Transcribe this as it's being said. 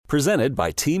Presented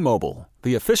by T-Mobile,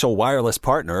 the official wireless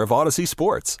partner of Odyssey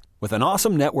Sports. With an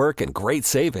awesome network and great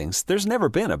savings, there's never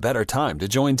been a better time to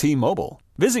join T-Mobile.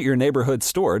 Visit your neighborhood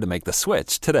store to make the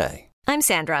switch today. I'm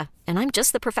Sandra, and I'm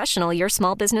just the professional your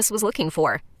small business was looking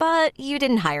for. But you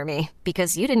didn't hire me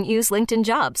because you didn't use LinkedIn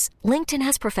Jobs. LinkedIn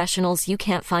has professionals you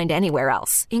can't find anywhere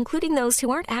else, including those who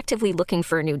aren't actively looking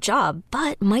for a new job,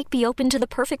 but might be open to the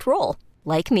perfect role,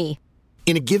 like me.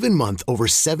 In a given month, over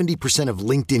 70% of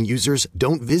LinkedIn users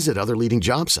don't visit other leading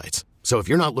job sites. So if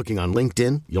you're not looking on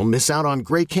LinkedIn, you'll miss out on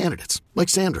great candidates like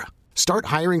Sandra. Start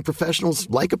hiring professionals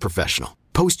like a professional.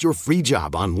 Post your free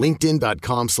job on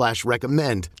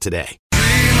linkedin.com/recommend today.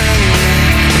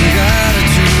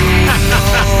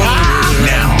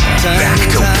 Now, back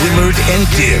to Willard and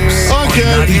Gibbs.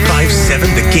 Okay. On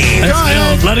 95.7 The Game.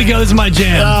 Let it go. This is my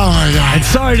jam. Oh, my God. And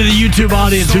sorry to the YouTube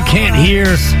audience who can't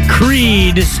hear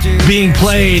Creed being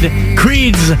played.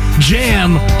 Creed's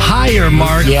jam, Higher,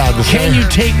 Mark. Yeah, Can you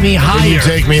take me higher? Can you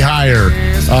take me higher?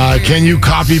 Can you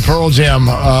copy Pearl Jam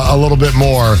a little bit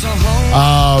more?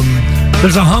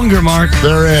 There's a hunger, Mark.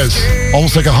 There is.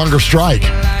 Almost like a hunger strike.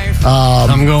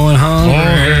 I'm going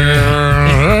hungry.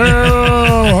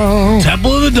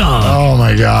 Temple of the Dog. Oh,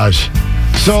 my gosh.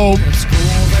 So, let's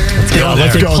go They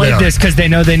there. played this because they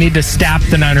know they need to stop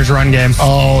the Niners' run game.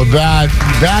 Oh, that's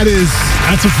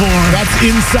a 4. That's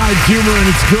inside humor, and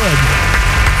it's good.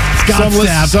 Scott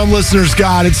Some listeners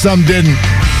got it, some didn't.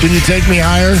 Can you take me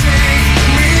higher?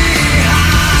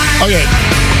 Okay.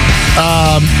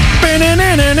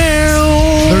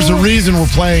 There's a reason we're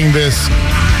playing this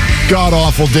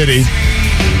god-awful ditty.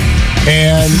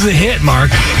 And this is a hit,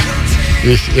 Mark.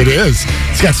 It is.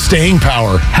 It's got staying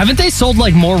power. Haven't they sold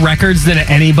like more records than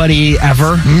anybody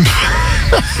ever?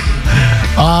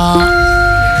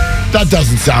 That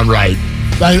doesn't sound right.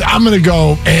 I'm going to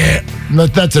go,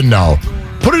 that's a no.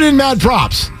 Put it in Mad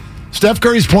Props. Steph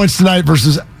Curry's points tonight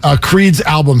versus Creed's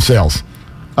album sales.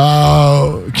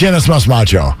 ¿Quién es más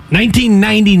macho?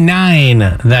 1999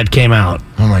 that came out.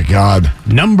 Oh, my God.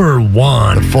 Number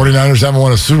 1. The 49ers haven't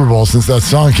won a Super Bowl since that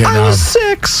song came out. I was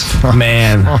 6.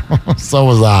 Man. So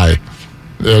was I.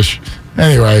 Ish.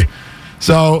 Anyway,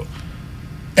 so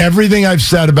everything I've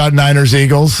said about Niners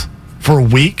Eagles for a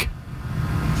week.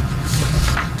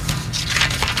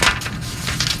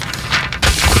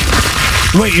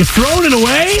 Wait, you're throwing it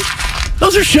away?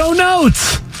 Those are show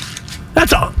notes.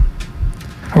 That's all.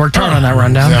 Worked hard on that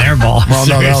rundown. Yeah. Airball. Well,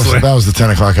 no, that was the 10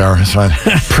 o'clock hour. It's fine.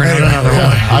 Print out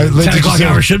another one. 10 o'clock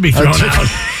hour should be thrown out,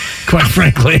 quite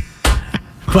frankly.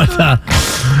 But,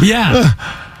 yeah.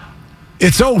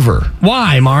 It's over.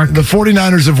 Why, Mark? The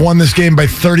 49ers have won this game by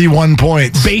 31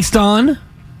 points. Based on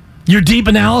your deep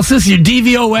analysis, your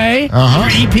DVOA,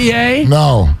 your EPA?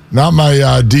 No, not my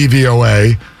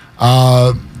DVOA.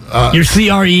 Your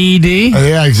CREED?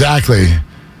 Yeah, exactly.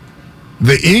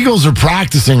 The Eagles are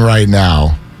practicing right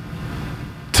now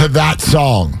to that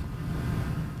song.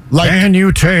 Like, can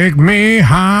you take me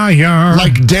higher?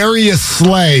 Like Darius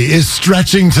Slay is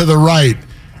stretching to the right,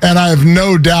 and I have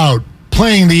no doubt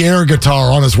playing the air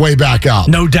guitar on his way back up.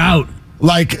 No doubt.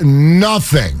 Like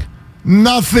nothing.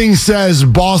 Nothing says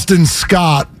Boston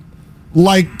Scott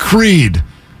like Creed.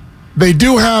 They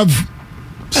do have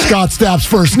Scott Stapp's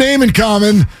first name in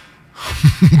common,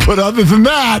 but other than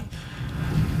that,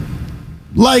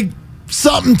 like,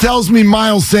 something tells me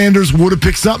Miles Sanders would have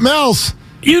picked something else.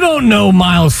 You don't know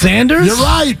Miles Sanders. You're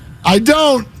right. I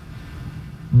don't.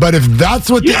 But if that's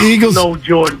what the Eagles... No,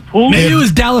 Jordan Poole. Maybe it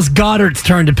was Dallas Goedert's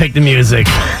turn to pick the music.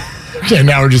 Okay,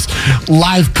 now we're just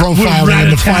live profiling in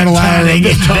the final hour.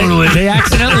 Totally. They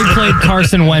accidentally played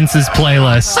Carson Wentz's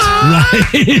playlist.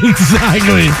 Right,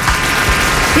 exactly.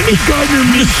 Gardner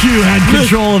Minshew had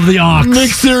control of the aux.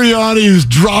 Nick Sirianni has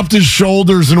dropped his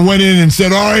shoulders and went in and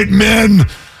said, all right, men,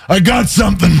 I got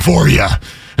something for you.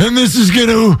 And this is going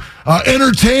to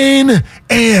entertain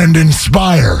and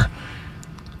inspire.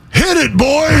 Hit it,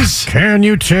 boys. Can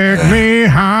you take me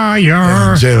higher?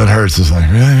 And Jalen Hurts is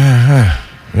like,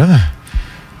 really?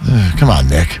 Come on,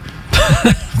 Nick.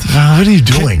 What are you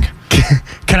doing?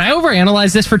 Can I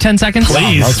overanalyze this for 10 seconds?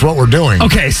 Please. That's what we're doing.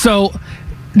 Okay, so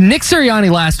Nick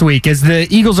Sirianni last week, as the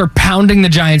Eagles are pounding the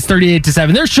Giants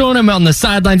 38-7, they're showing him on the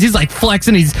sidelines. He's like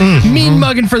flexing. He's mean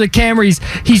mugging for the camera. He's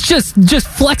just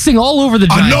flexing all over the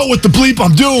Giants. I know what the bleep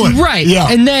I'm doing. Right. Yeah.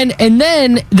 And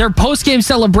then their post-game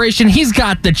celebration, he's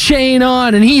got the chain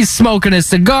on and he's smoking a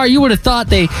cigar. You would have thought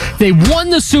they won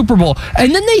the Super Bowl.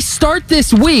 And then they start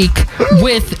this week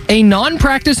with a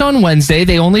non-practice on Wednesday.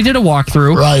 They only did a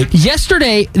walkthrough. Right.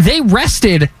 Yesterday, they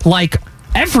rested like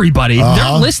everybody.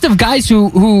 Their list of guys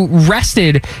who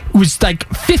rested was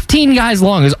like 15 guys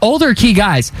long. It was all their key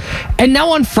guys. And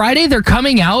now on Friday, they're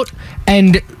coming out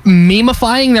and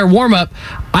memifying their warm-up.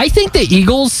 I think the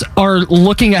Eagles are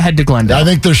looking ahead to Glendale. I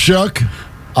think they're shook.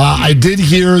 I did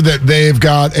hear that they've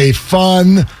got a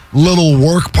fun little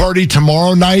work party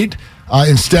tomorrow night.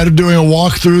 Instead of doing a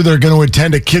walkthrough, they're going to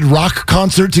attend a Kid Rock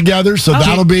concert together, so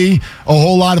that'll be a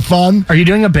whole lot of fun. Are you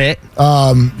doing a bit?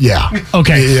 Yeah.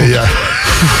 Okay. Yeah.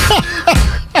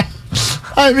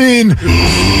 I mean,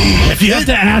 if you have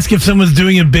to ask if someone's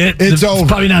doing a bit, it's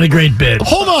probably not a great bit.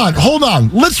 Hold on.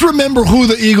 Let's remember who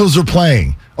the Eagles are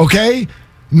playing, okay?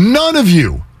 None of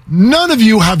you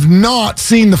have not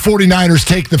seen the 49ers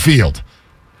take the field.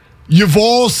 You've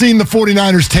all seen the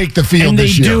 49ers take the field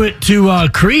this year. And they do it to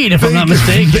Creed, if I'm not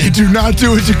mistaken. They do not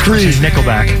do it to Creed.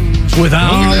 Nickelback. With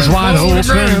arms wide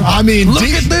open. I mean, look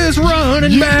at this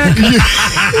running back.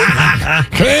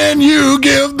 Can you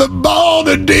give the ball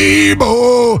to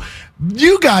Debo?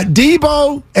 You got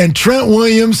Debo and Trent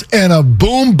Williams and a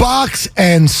boombox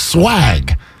and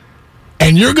swag.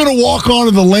 And you're going to walk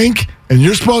onto the link and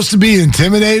you're supposed to be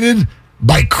intimidated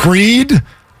by Creed?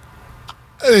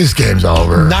 This game's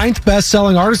over. 9th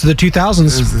best-selling artist of the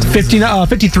 2000s.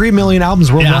 53 million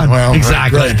albums worldwide. Yeah, well,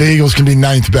 exactly. Great. The Eagles can be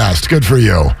 9th best. Good for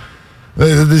you.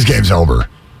 This game's over.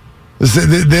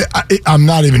 I'm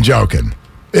not even joking.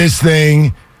 This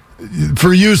thing,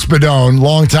 for you, Spadone,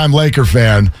 longtime Laker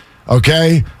fan,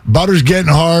 okay? Butter's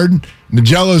getting hard.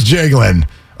 Nagello's jiggling,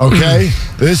 okay?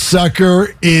 This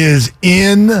sucker is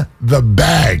in the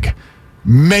bag.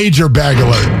 Major bag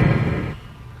alert.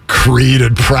 Creed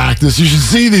at practice. You should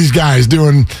see these guys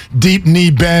doing deep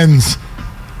knee bends.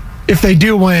 If they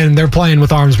do win, they're playing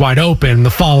with arms wide open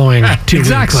the following 2 weeks.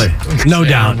 Exactly. No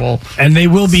doubt. And they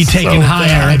will be taken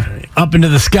higher up into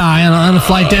the sky on a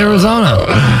flight to Arizona.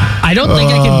 I don't think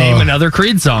I can name another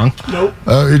Creed song. Nope.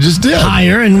 You just did.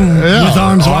 Higher and with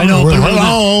arms wide open. They were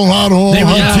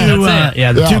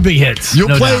the two big hits. You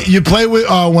play with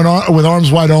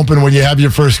arms wide open when you have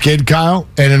your first kid, Kyle,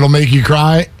 and it'll make you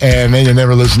cry, and then you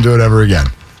never listen to it ever again.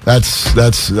 That's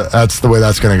the way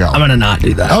that's going to go. I'm going to not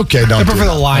do that. Okay, don't. I prefer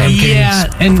the Lion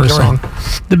King's first song.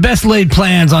 The best laid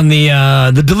plans on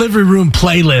the delivery room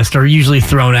playlist are usually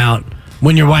thrown out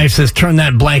when your wife says, "Turn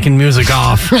that blanking music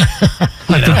off."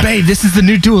 Babe, this is the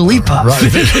new Dua Lipa. Right.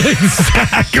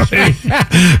 Exactly.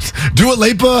 Dua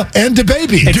Lipa and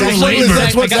DaBaby.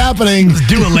 That's what's happening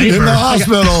Dua Lipa in the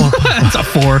hospital. That's a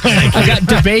 4. I got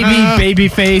DaBaby,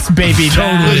 Babyface, Baby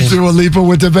Dash. Dua Lipa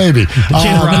with DaBaby. You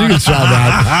can try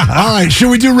that. All right, should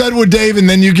we do Redwood Dave, and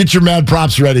then you get your mad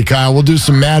props ready, Kyle? We'll do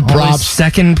some mad props.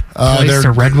 Second place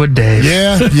to Redwood Dave.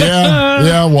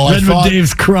 Yeah. Well, Redwood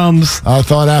Dave's crumbs. I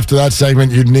thought after that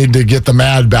segment you'd need to get the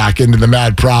mad back into the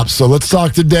mad props. So let's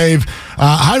talk to Dave.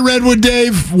 Hi, Redwood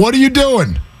Dave. What are you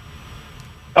doing?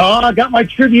 I got my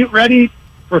tribute ready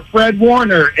for Fred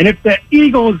Warner. And if the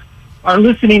Eagles are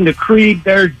listening to Creed,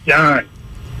 they're done.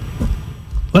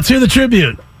 Let's hear the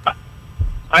tribute.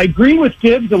 I agree with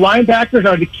Gibbs. The linebackers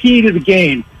are the key to the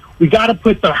game. We got to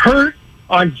put the hurt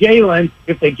on Jalen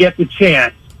if they get the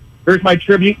chance. Here's my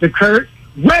tribute to Kurt.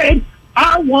 Red,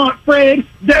 I want Fred.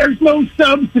 There's no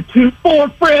substitute for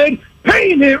Fred.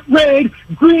 Paint it red.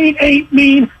 Green ain't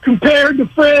mean compared to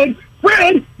Fred.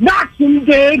 Fred knocks him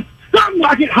dead. Some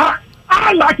like it hot.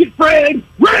 I like it, Fred.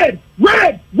 Red,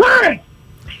 red, red.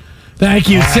 Thank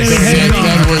you, Sammy Hagar.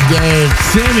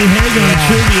 Sammy Hagar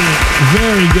tribute.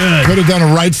 Very good. Could have done a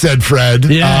right said Fred,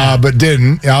 but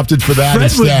didn't. He opted for that Fred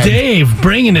instead. With Dave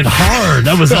bringing it hard.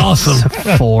 That was awesome.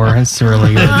 4. That's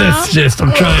really good. That's just,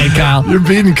 I'm trying, Kyle. You're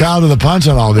beating Kyle to the punch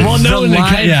on all these. Well, no,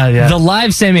 the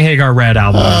live Sammy Hagar Red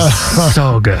album is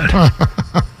so good.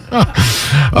 Look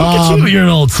at you. You're an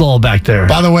old soul back there.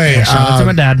 By the way, to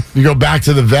my dad. You go back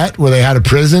to the vet where they had a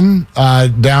prison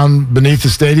down beneath the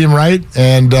stadium, right?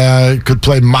 And could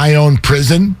play My Own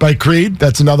Prison by Creed.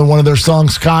 That's another one of their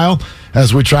songs, Kyle,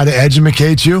 as we try to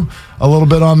educate you a little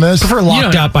bit on this. I prefer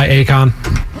Locked Out by Akon.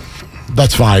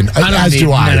 That's fine. As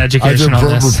do I. I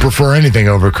prefer anything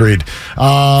over Creed. For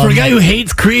a guy who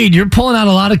hates Creed, you're pulling out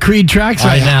a lot of Creed tracks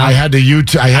right now. I had to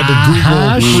Google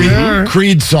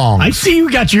Creed songs. I see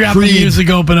you got your Apple Music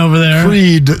open over there.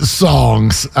 Creed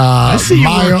songs. I see you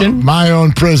working. My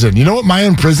Own Prison. You know what My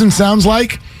Own Prison sounds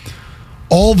like?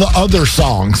 All the other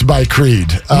songs by Creed.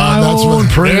 That's what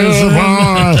Prison.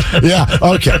 Yeah,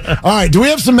 okay. All right, do we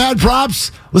have some mad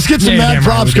props? Let's get some mad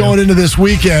props going into this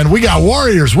weekend. We got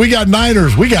Warriors, we got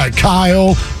Niners, we got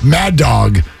Kyle, Mad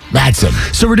Dog, Madsen.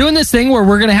 So we're doing this thing where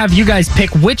we're going to have you guys pick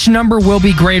which number will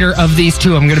be greater of these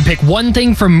two. I'm going to pick one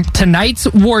thing from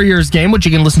tonight's Warriors game, which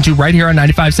you can listen to right here on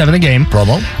 95.7 The Game.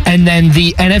 Promo. And then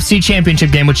the NFC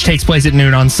Championship game, which takes place at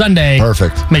noon on Sunday.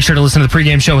 Perfect. Make sure to listen to the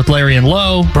pregame show with Larry and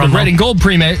Lowe. The Red and Gold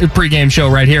pregame show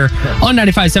right here on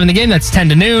 95.7 The Game. That's 10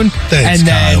 to noon. Thanks, and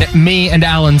then Kyle. me and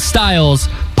Alan Stiles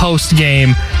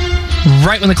post-game.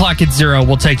 Right when the clock hits 0,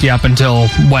 we'll take you up until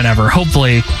whenever.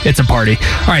 Hopefully, it's a party.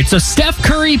 All right, so Steph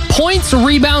Curry, points,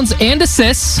 rebounds, and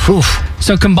assists. Oof.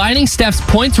 So combining Steph's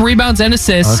points, rebounds, and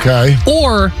assists. Okay.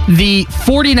 Or the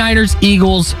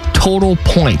 49ers-Eagles total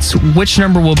points. Which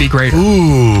number will be greater?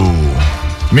 Ooh.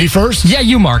 Me first? Yeah,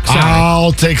 you, Mark. Sorry.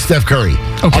 I'll take Steph Curry.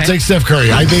 Okay. I'll take Steph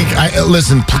Curry. I think,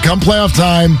 listen, come playoff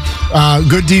time,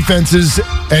 good defenses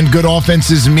and good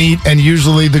offenses meet, and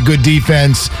usually the good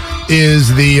defense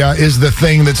is the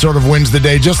thing that sort of wins the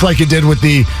day, just like it did with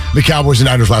the Cowboys and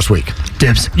Niners last week.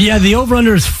 Dibs. Yeah, the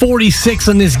over-under is 46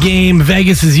 on this game.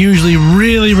 Vegas is usually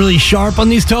really, really sharp on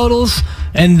these totals.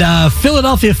 And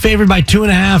Philadelphia favored by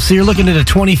 2.5, so you're looking at a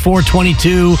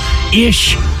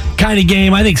 24-22-ish kind of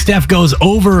game. I think Steph goes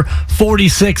over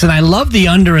 46, and I love the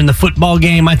under in the football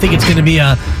game. I think it's going to be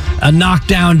a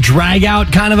knockdown,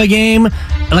 drag-out kind of a game,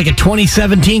 like a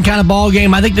 2017 kind of ball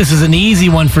game. I think this is an easy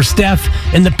one for Steph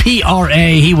in the PRA.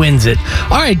 He wins it.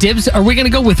 All right, Dibs, are we going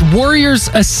to go with Warriors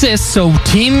assists, so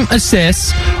team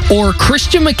assists, or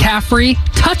Christian McCaffrey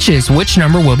touches? Which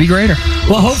number will be greater?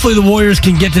 Well, hopefully the Warriors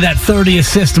can get to that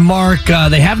 30-assist mark.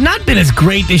 They have not been as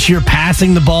great this year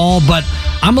passing the ball, but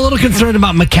I'm a little concerned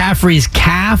about McCaffrey's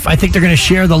calf. I think they're going to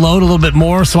share the load a little bit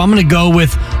more, so I'm going to go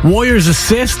with Warriors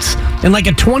assists in like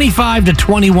a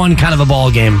 25-21 kind of a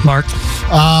ball game. Mark?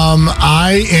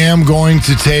 I am going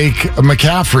to take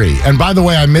McCaffrey. And by the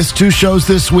way, I missed 2 shows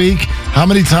this week. How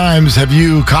many times have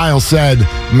you, Kyle, said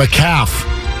McCaffrey?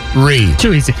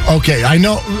 Too easy. Okay, I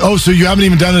know. Oh, so you haven't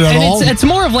even done it at all? It's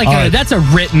more of like that's a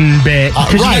written bit,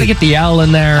 because you got to right. get the L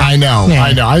in there. I know.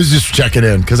 I was just checking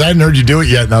in because I hadn't heard you do it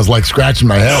yet, and I was like scratching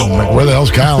my head. I'm like, where the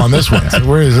hell's Kyle on this one? So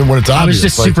where is it when it's obvious? I was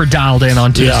just super dialed in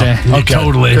on Tuesday. Yeah, okay.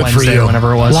 Totally. Good for Wednesday, you.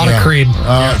 whenever it was. A lot of Creed.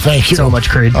 Thank you. So much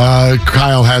Creed.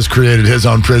 Kyle has created his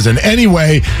own prison.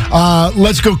 Anyway,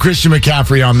 let's go Christian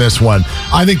McCaffrey on this one.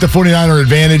 I think the 49er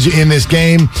advantage in this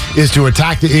game is to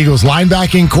attack the Eagles'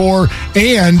 linebacking core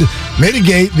and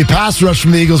mitigate the pass rush from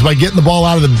the Eagles by getting the ball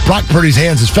out of the Brock Purdy's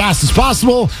hands as fast as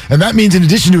possible. And that means in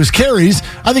addition to his carries,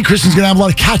 I think Christian's going to have a lot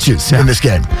of catches in this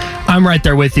game. I'm right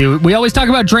there with you. We always talk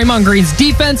about Draymond Green's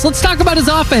defense. Let's talk about his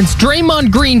offense. Draymond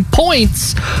Green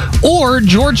points or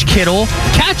George Kittle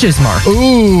catches, Mark.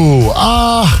 Ooh,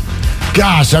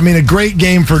 gosh, I mean, a great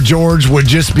game for George would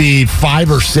just be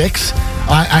 5 or 6.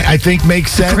 I think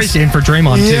makes sense. Great game for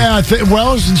Draymond, too. Yeah,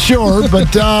 well, sure,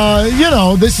 but,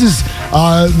 this is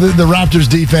the Raptors'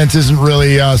 defense isn't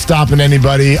really stopping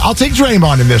anybody. I'll take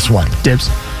Draymond in this one. Dibs.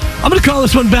 I'm going to call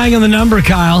this one bang on the number,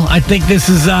 Kyle. I think this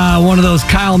is one of those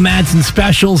Kyle Madsen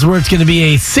specials where it's going to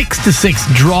be a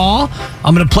 6-6 draw.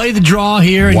 I'm going to play the draw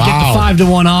here and get the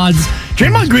 5-1 odds.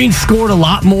 Draymond Green scored a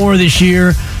lot more this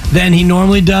year than he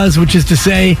normally does, which is to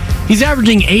say he's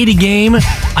averaging 8 a game.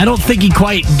 I don't think he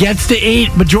quite gets to 8,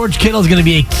 but George Kittle is going to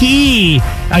be a key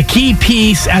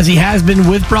piece, as he has been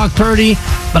with Brock Purdy.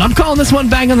 But I'm calling this one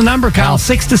bang on the number, Kyle.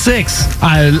 6-6.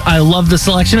 I love the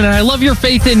selection, and I love your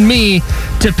faith in me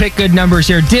to pick good numbers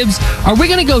here. Dibs, are we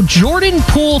going to go Jordan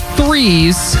Poole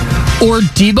threes or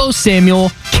Deebo Samuel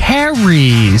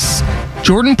carries?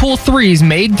 Jordan Poole threes,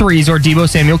 made threes, or Deebo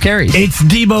Samuel carries? It's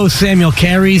Deebo Samuel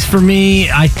carries for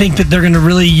me. I think that they're going to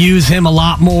really use him a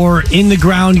lot more in the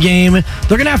ground game.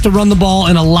 They're going to have to run the ball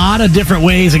in a lot of different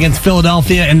ways against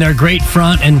Philadelphia and their great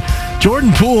front. And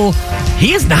Jordan Poole,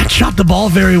 he has not shot the ball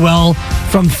very well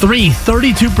from 3,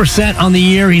 32% on the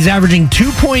year. He's averaging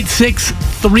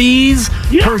 2.6 threes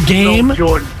per game.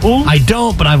 Jordan Poole. I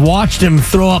don't, but I've watched him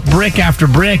throw up brick after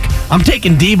brick. I'm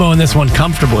taking Deebo in this one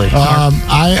comfortably.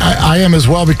 I am as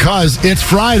well, because it's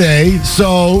Friday.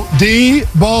 So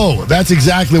Deebo, that's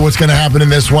exactly what's going to happen in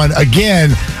this one.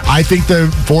 Again, I think the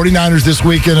 49ers this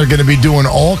weekend are going to be doing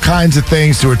all kinds of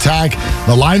things to attack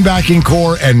the linebacking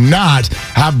core and not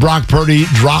have Brock Purdy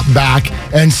drop back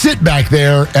and sit back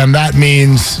there, and that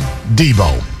means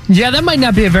Deebo. Yeah, that might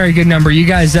not be a very good number. You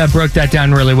guys broke that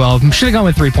down really well. Should have gone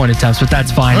with 3-point attempts, but that's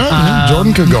fine.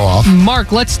 Jordan could go off.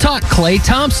 Mark, let's talk Klay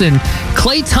Thompson.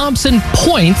 Klay Thompson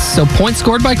points, so points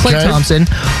scored by Klay Thompson,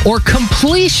 or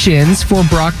completions for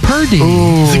Brock Purdy.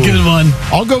 It's a good one.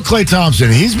 I'll go Klay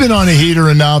Thompson. He's been on a heater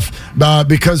enough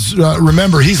because,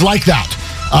 remember, he's like that.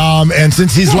 And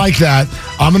since he's like that,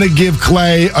 I'm going to give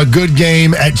Clay a good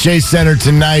game at Chase Center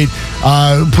tonight.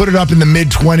 Put it up in the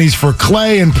mid-20s for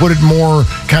Clay and put it more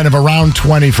kind of around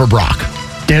 20 for Brock.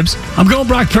 Dibs. I'm going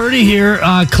Brock Purdy here.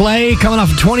 Clay coming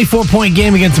off a 24-point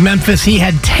game against Memphis. He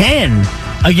had 10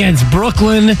 against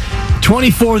Brooklyn.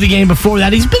 24 the game before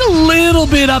that. He's been a little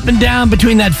bit up and down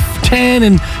between that 10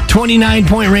 and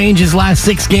 29-point range his last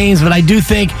 6 games, but I do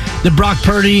think that Brock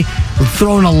Purdy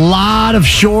throwing a lot of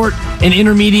short and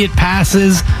intermediate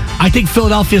passes. I think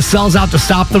Philadelphia sells out to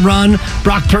stop the run.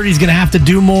 Brock Purdy's going to have to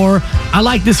do more. I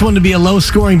like this one to be a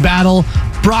low-scoring battle.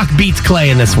 Brock beats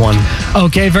Clay in this one.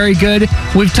 Okay, very good.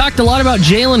 We've talked a lot about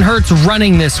Jalen Hurts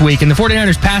running this week, and the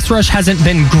 49ers pass rush hasn't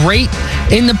been great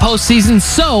in the postseason,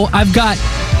 so I've got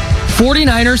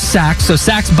 49ers sacks, so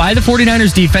sacks by the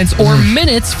 49ers defense, or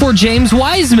minutes for James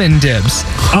Wiseman, Dibs.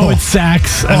 Oh, it's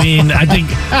sacks. I mean, I think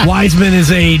Wiseman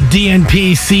is a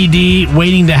DNP CD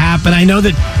waiting to happen. I know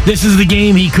that this is the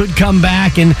game he could come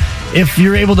back, and if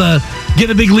you're able to get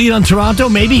a big lead on Toronto,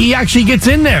 maybe he actually gets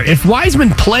in there. If Wiseman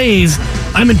plays,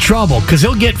 I'm in trouble because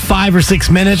he'll get 5 or 6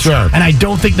 minutes, and I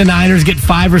don't think the Niners get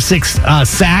 5 or 6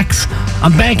 sacks.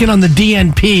 I'm banking on the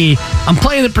DNP. I'm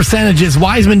playing the percentages.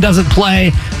 Wiseman doesn't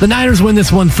play. The Niners win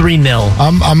this one 3-0.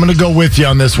 I'm going to go with you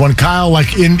on this one. Kyle,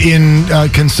 like in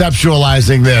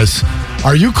conceptualizing this,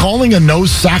 are you calling a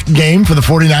no-sack game for the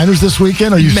 49ers this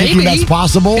weekend? Are you thinking that's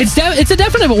possible? It's a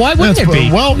definite, but why wouldn't it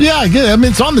be? Well, yeah, I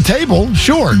mean, it's on the table.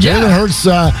 Sure. Yeah. Jalen Hurts,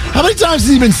 how many times has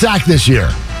he been sacked this year?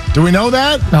 Do we know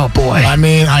that? Oh, boy. I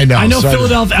mean, I know. I know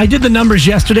Philadelphia. I did the numbers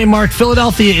yesterday, Mark.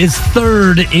 Philadelphia is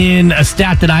third in a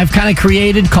stat that I've kind of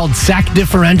created called sack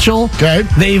differential. Okay.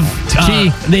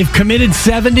 They've committed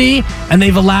 70, and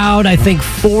they've allowed, I think,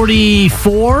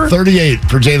 44. 38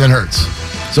 for Jalen Hurts.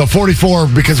 So 44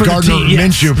 because For the Gardner team, yes.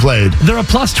 Minshew played. They're a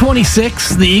plus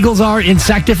 26. The Eagles are in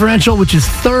sack differential, which is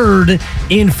third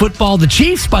in football. The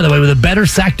Chiefs, by the way, with a better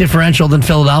sack differential than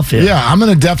Philadelphia. Yeah, I'm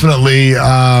going to definitely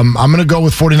I'm going to go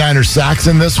with 49ers sacks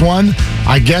in this one.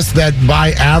 I guess that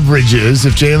by averages,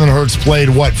 if Jalen Hurts played,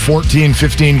 14,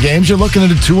 15 games, you're looking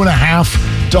at a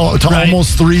 2.5 to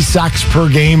almost 3 sacks per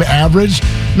game average.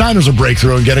 Niners will break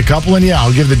through and get a couple, and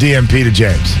I'll give the DMP to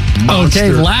James.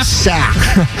 Okay, last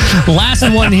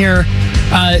one here.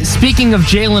 Speaking of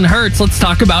Jalen Hurts, let's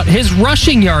talk about his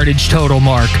rushing yardage total,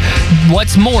 Mark.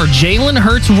 What's more, Jalen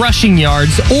Hurts rushing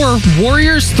yards or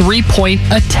Warriors 3-point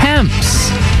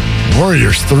attempts?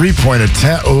 Warriors 3-point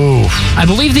attempt. Ooh. I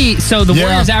believe the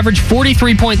Warriors average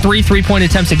 43.3 3-point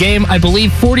attempts a game. I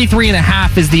believe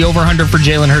 43.5 is the over-under for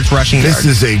Jalen Hurts rushing yards.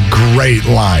 This is a great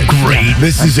line.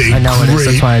 This is a I know great, it is.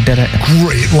 That's why I did it.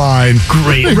 Great line.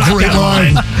 Great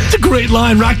line. It's a great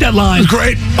line. Rock that line. It's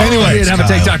great. Anyway, at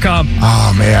HaveATake.com.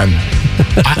 Oh man,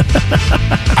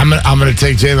 I'm gonna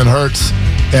take Jalen Hurts,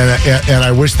 and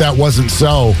I wish that wasn't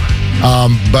so,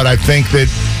 but I think that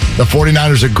the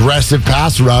 49ers' aggressive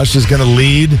pass rush is going to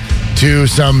lead to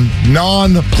some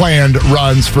non-planned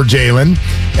runs for Jalen.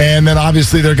 And then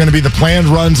obviously they're going to be the planned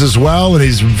runs as well. And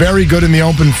he's very good in the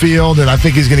open field. And I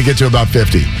think he's going to get to about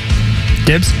 50.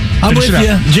 Dibs? I'm with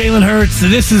you. Jalen Hurts.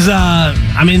 This is,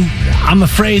 I'm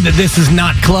afraid that this is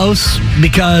not close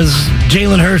because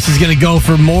Jalen Hurts is going to go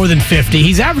for more than 50.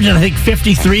 He's averaging, I think,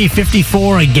 53,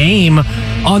 54 a game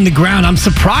on the ground. I'm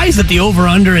surprised that the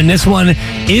over-under in this one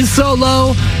is so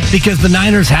low because the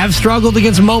Niners have struggled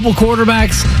against mobile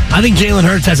quarterbacks. I think Jalen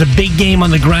Hurts has a big game on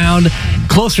the ground,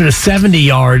 closer to 70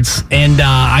 yards, and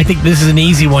I think this is an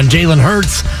easy one. Jalen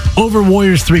Hurts over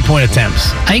Warriors 3-point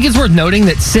attempts. I think it's worth noting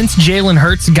that since Jalen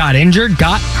Hurts got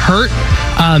hurt,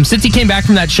 since he came back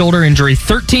from that shoulder injury,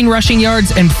 13 rushing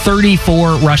yards and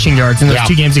 34 rushing yards in those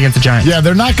 2 games against the Giants. Yeah,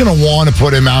 they're not going to want to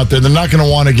put him out there. They're not going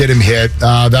to want to get him hit.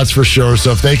 That's for sure.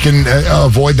 So if they can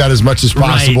avoid that as much as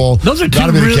possible. Right. Those are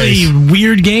 2 really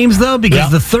weird games, though,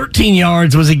 because the 13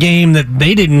 yards was a game that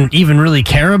they didn't even really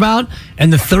care about,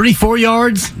 and the 34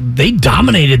 yards, they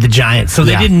dominated the Giants, so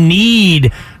they didn't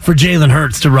need for Jalen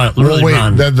Hurts to run.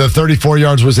 The 34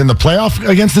 yards was in the playoff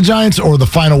against the Giants or the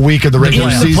final week of the regular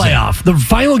season? The playoff. The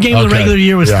final game of the regular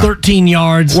year was 13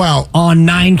 yards on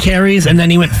 9 carries, and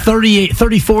then he went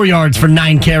 34 yards for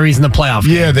 9 carries in the playoff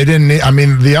game. Yeah, they didn't.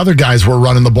 The other guys were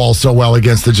running the ball so well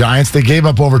against the Giants. They gave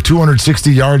up over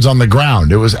 260 yards on the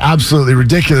ground. It was absolutely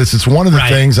ridiculous. It's one of the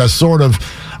things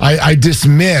I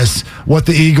dismiss what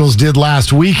the Eagles did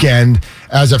last weekend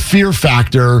as a fear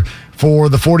factor for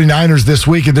the 49ers this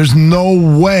week, and there's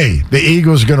no way the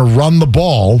Eagles are going to run the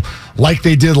ball like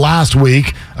they did last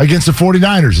week against the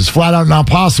 49ers. It's flat out not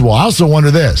possible. I also wonder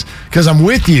this, because I'm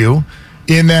with you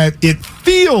in that it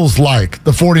feels like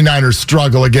the 49ers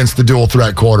struggle against the dual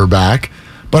threat quarterback,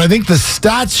 But I think the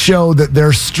stats show that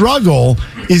their struggle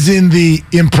is in the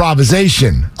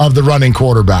improvisation of the running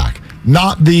quarterback,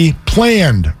 not the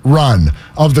planned run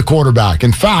of the quarterback.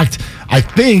 In fact, I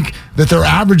think that they're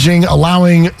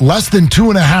allowing less than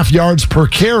 2.5 yards per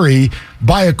carry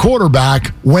by a quarterback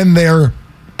when they're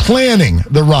planning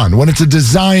the run, when it's a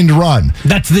designed run.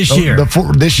 That's this year.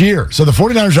 This year. So the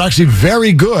 49ers are actually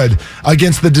very good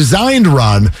against the designed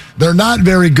run. They're not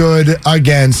very good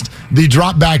against the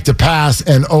drop back to pass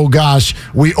and, oh gosh,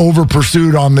 we over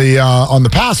pursued on the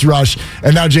pass rush,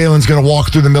 and now Jalen's going to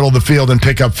walk through the middle of the field and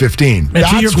pick up 15.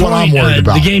 That's what I'm worried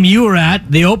about. The game you were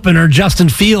at, the opener, Justin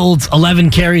Fields,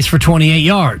 11 carries for 28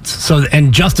 yards.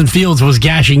 And Justin Fields was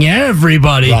gashing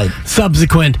everybody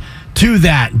subsequent to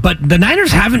that. But the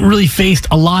Niners haven't really faced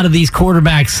a lot of these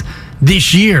quarterbacks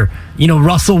this year.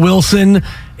 Russell Wilson,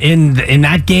 in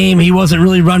that game, he wasn't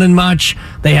really running much.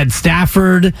 They had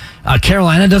Stafford.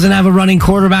 Carolina doesn't have a running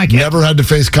quarterback. Never had to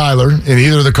face Kyler in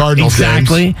either of the Cardinals games.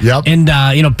 Exactly. Yep. And,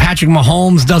 Patrick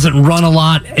Mahomes doesn't run a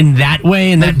lot in that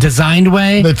way, in that designed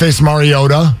way. They faced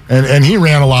Mariota, and he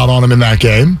ran a lot on him in that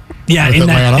game. Yeah, in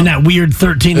that weird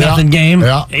 13-0 game.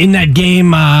 Yeah. In that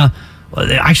game,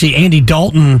 actually, Andy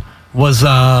Dalton was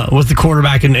the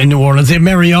quarterback in New Orleans. They had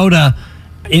Mariota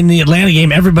in the Atlanta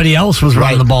game. Everybody else was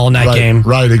running the ball in that game.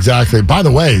 Right, exactly. By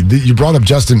the way, you brought up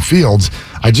Justin Fields.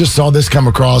 I just saw this come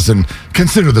across, and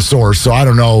consider the source, so I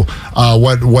don't know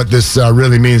what this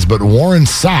really means, but Warren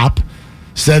Sapp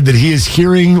said that he is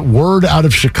hearing word out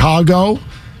of Chicago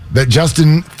that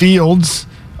Justin Fields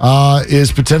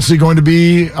is potentially going to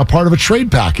be a part of a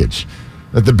trade package,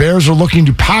 that the Bears are looking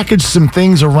to package some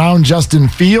things around Justin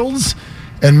Fields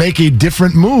and make a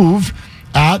different move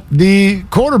at the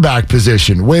quarterback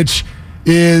position, which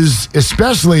is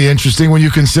especially interesting when you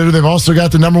consider they've also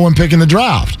got the number 1 pick in the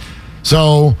draft.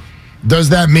 So does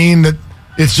that mean that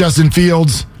it's Justin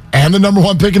Fields and the number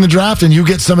 1 pick in the draft and you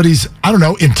get somebody's,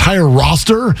 entire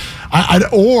roster?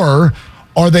 Or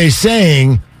are they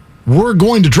saying we're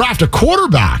going to draft a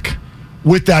quarterback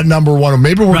with that number 1? Or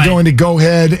maybe we're going to go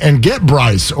ahead and get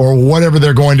Bryce or whatever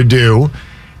they're going to do,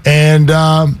 and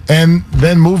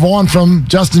then move on from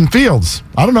Justin Fields.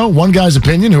 I don't know, one guy's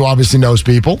opinion who obviously knows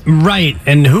people. Right,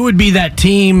 and who would be that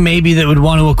team maybe that would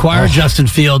want to acquire Justin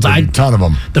Fields? A ton of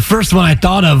them. The first one I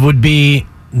thought of would be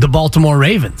the Baltimore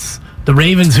Ravens. The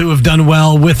Ravens, who have done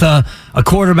well with a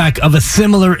quarterback of a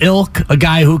similar ilk, a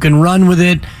guy who can run with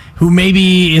it, who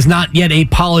maybe is not yet a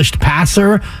polished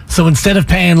passer. So instead of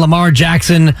paying Lamar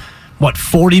Jackson,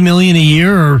 $40 million a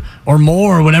year or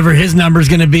more, or whatever his number is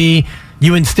going to be,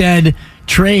 you instead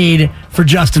trade for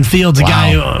Justin Fields, a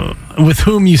guy with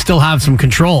whom you still have some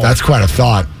control. That's quite a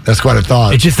thought. It's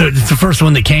the first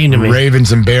one that came to me.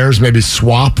 Ravens and Bears maybe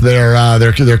swap their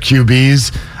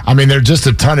QBs. I mean, there are just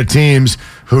a ton of teams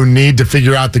who need to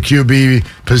figure out the QB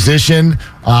position.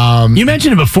 You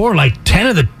mentioned it before, like 10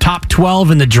 of the top 12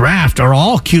 in the draft are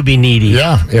all QB needy.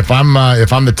 Yeah, if I'm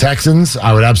the Texans,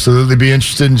 I would absolutely be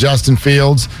interested in Justin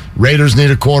Fields. Raiders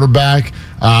need a quarterback.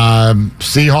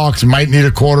 Seahawks might need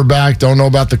a quarterback. Don't know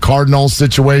about the Cardinals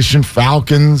situation.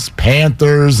 Falcons,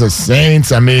 Panthers, the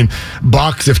Saints. I mean,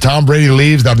 Bucks, if Tom Brady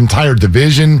leaves, that entire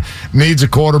division needs a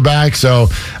quarterback. So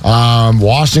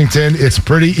Washington, it's a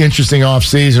pretty interesting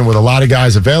offseason with a lot of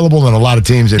guys available and a lot of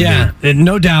teams in need. Yeah,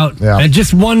 no doubt. Yeah. And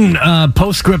just one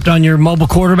postscript on your mobile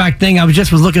quarterback thing. I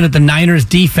was looking at the Niners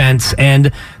defense,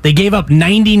 and they gave up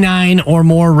 99 or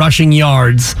more rushing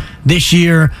yards this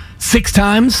year 6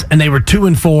 times, and they were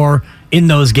 2-4 in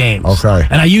those games. Okay.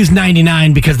 And I used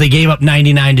 99 because they gave up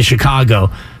 99 to Chicago.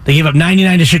 They gave up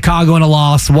 99 to Chicago in a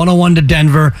loss, 101 to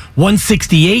Denver,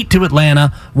 168 to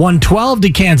Atlanta, 112 to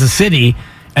Kansas City,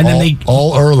 and then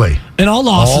all early. And all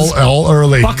losses. All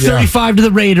early. Buck 35 to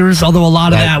the Raiders, although a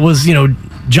lot of that was,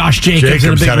 Josh Jacobs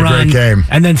in a big had run. A great game.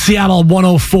 And then Seattle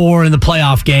 104 in the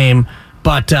playoff game.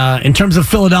 But in terms of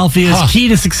Philadelphia's key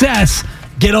to success,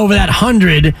 get over that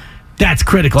 100. That's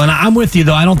critical. And I'm with you,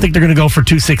 though. I don't think they're going to go for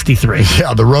 263.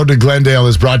 Yeah, the road to Glendale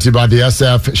is brought to you by the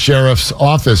SF Sheriff's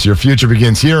Office. Your future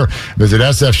begins here. Visit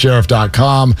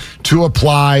sfsheriff.com to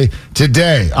apply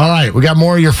today. All right, we got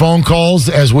more of your phone calls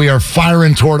as we are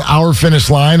firing toward our finish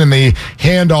line and the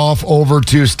handoff over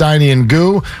to Steiny and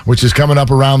Goo, which is coming up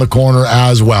around the corner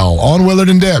as well. On Willard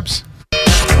and Dibs.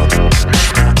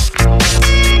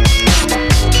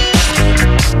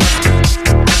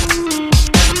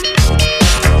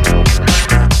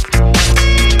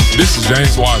 This is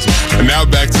James Watson, and now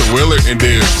back to Willard and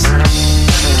Dibs.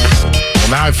 Well,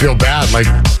 now I feel bad. Like,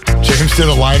 James did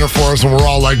a liner for us, and we're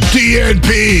all like,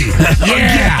 DNP!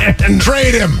 Yeah!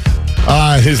 Trade him!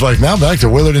 He's like, now back to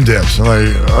Willard and Dips. I'm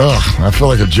like, ugh, I feel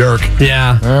like a jerk.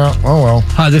 Yeah. Oh, well.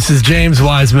 Hi, this is James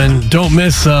Wiseman. Don't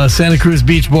miss Santa Cruz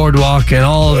Beach Boardwalk and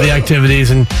all of the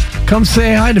activities, and come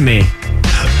say hi to me.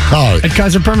 Hi. At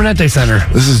Kaiser Permanente Center.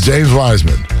 This is James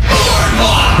Wiseman.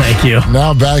 Thank you.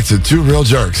 Now back to Two Real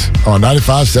Jerks on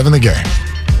 95.7 The Game.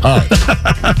 All right.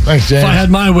 Thanks, James. If I had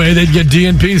my way, they'd get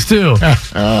DNPs too.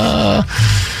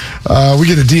 We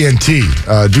get a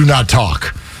DNT. Do not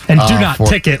talk. And do not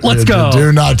ticket. Let's go.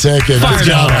 Do not ticket. Good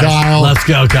job, Kyle. Let's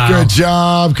go, Kyle. Good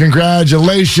job.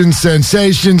 Congratulations.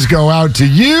 Sensations go out to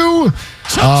you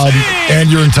and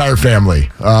your entire family.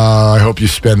 I hope you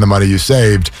spend the money you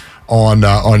saved on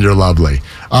your lovely.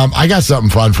 I got something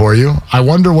fun for you. I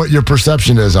wonder what your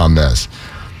perception is on this.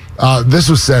 This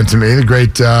was sent to me, the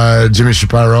great Jimmy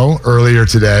Shapiro, earlier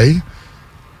today.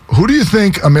 Who do you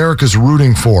think America's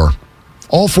rooting for?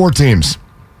 All 4 teams.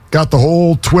 Got the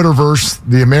whole Twitterverse,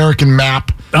 the American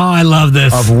map. Oh, I love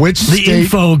this. Of which state. The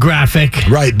infographic.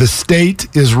 Right. The state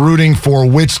is rooting for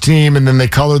which team, and then they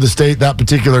color the state that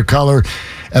particular color.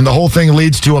 And the whole thing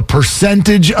leads to a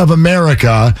percentage of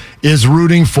America is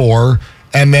rooting for,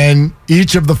 and then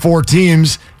each of the 4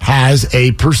 teams has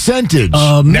a percentage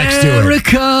next to it.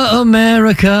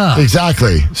 America.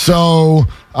 Exactly. So,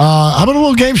 how about a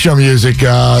little game show music,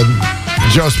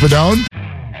 Joe Spadone?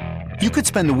 You could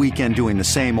spend the weekend doing the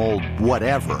same old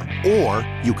whatever, or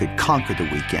you could conquer the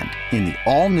weekend in the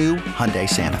all-new Hyundai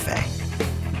Santa Fe.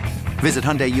 Visit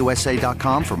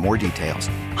HyundaiUSA.com for more details.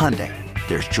 Hyundai,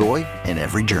 there's joy in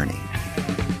every journey.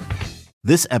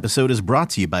 This episode is brought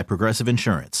to you by Progressive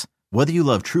Insurance. Whether you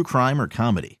love true crime or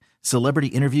comedy, celebrity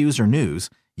interviews or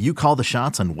news, you call the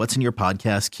shots on what's in your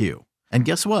podcast queue. And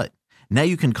guess what? Now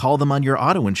you can call them on your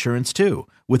auto insurance too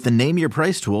with the Name Your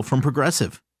Price tool from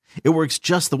Progressive. It works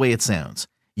just the way it sounds.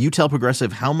 You tell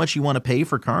Progressive how much you want to pay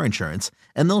for car insurance,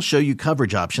 and they'll show you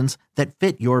coverage options that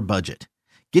fit your budget.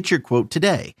 Get your quote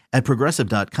today at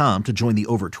Progressive.com to join the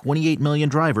over 28 million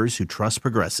drivers who trust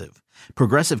Progressive.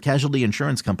 Progressive Casualty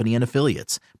Insurance Company and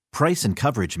Affiliates. Price and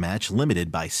coverage match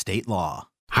limited by state law.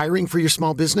 Hiring for your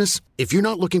small business? If you're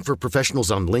not looking for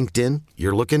professionals on LinkedIn,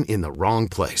 you're looking in the wrong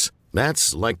place.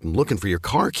 That's like looking for your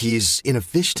car keys in a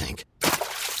fish tank.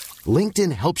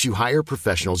 LinkedIn helps you hire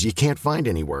professionals you can't find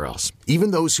anywhere else,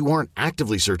 even those who aren't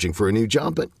actively searching for a new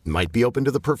job but might be open to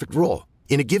the perfect role.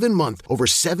 In a given month, over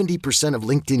 70% of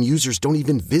LinkedIn users don't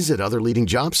even visit other leading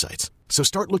job sites. So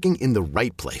start looking in the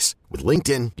right place. With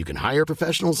LinkedIn, you can hire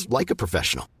professionals like a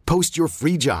professional. Post your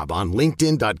free job on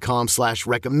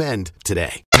linkedin.com/recommend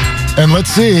today. And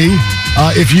let's see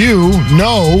if you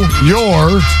know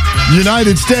your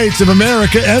United States of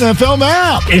America NFL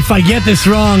map. If I get this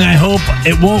wrong, I hope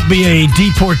it won't be a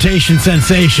deportation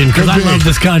sensation because I love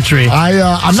this country.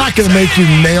 I'm not going to make you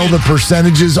nail the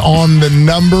percentages on the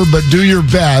number, but do your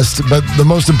best. But the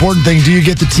most important thing, do you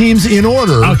get the teams in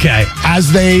order? Okay.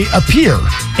 As they appear.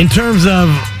 In terms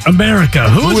of America,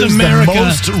 who is America? The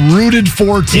most rooted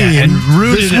for team? Yeah, and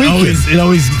rooted, it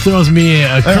always throws me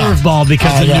a curveball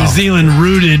because in New Zealand,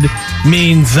 rooted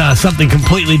means something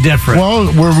completely different.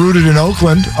 Well, we're rooted in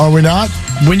Oakland, are we not?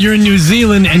 When you're in New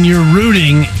Zealand and you're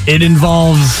rooting, it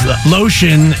involves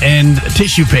lotion and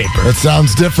tissue paper. That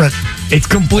sounds different. It's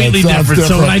completely different.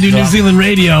 So when I do New Zealand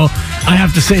radio, I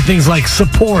have to say things like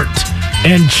support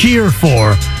and cheer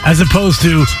for as opposed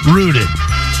to rooted.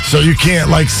 So you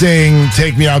can't sing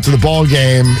 "Take Me Out to the Ball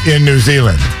Game" in New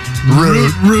Zealand.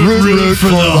 Root for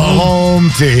the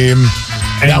home team.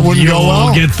 And that wouldn't go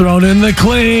well. Get thrown in the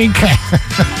clink.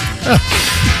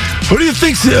 Who do you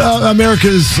think's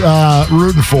America's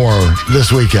rooting for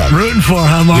this weekend? Rooting for,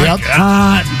 huh, Mark? Yep.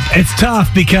 It's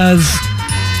tough because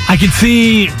I could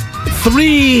see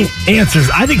 3 answers.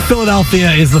 I think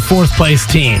Philadelphia is the 4th place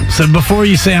team. So before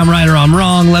you say I'm right or I'm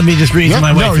wrong, let me just reason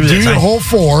my way through this. Do your whole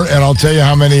 4, and I'll tell you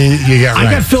how many you get right.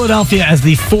 I got Philadelphia as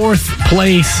the 4th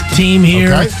place team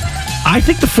here. Okay. I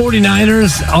think the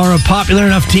 49ers are a popular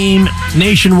enough team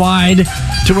nationwide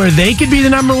to where they could be the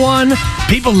number 1.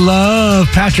 People love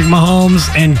Patrick Mahomes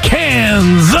and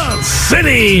Kansas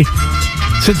City.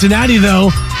 Cincinnati,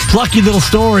 though, plucky little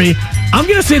story. I'm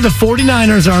going to say the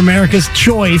 49ers are America's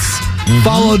choice,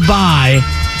 followed by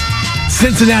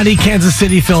Cincinnati, Kansas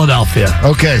City, Philadelphia.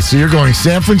 Okay, so you're going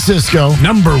San Francisco.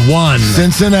 Number 1.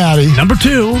 Cincinnati. Number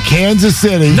 2. Kansas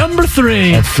City. Number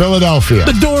 3. And Philadelphia.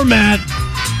 The doormat.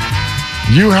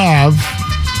 You have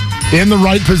in the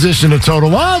right position a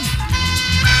total of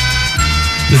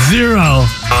 0.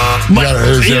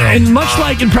 And much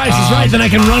like in Price is Right, then I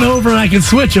can run over and I can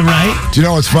switch them, right? Do you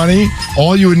know what's funny?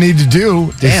 All you would need to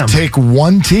do is take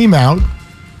one team out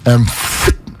and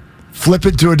flip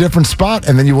it to a different spot,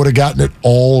 and then you would have gotten it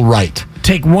all right.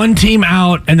 take one team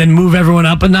out and then move everyone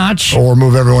up a notch? Or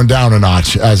move everyone down a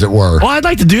notch, as it were. Well, I'd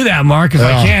like to do that, Mark, if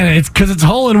I can. It's because it's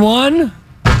hole in one.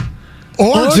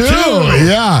 Or two.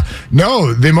 Yeah.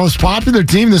 No, the most popular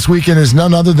team this weekend is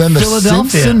none other than the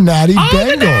Cincinnati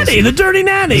Bengals. The Dirty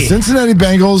Natty. The Cincinnati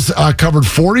Bengals covered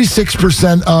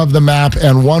 46% of the map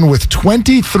and won with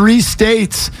 23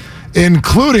 states,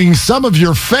 including some of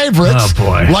your favorites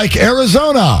like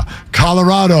Arizona,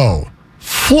 Colorado,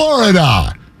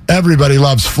 Florida. Everybody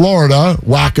loves Florida,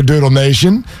 wackadoodle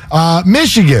nation.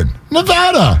 Michigan,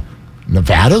 Nevada.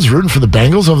 Nevada's rooting for the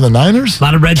Bengals over the Niners? A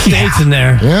lot of red states in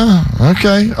there. Yeah,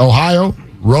 okay. Ohio,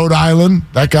 Rhode Island,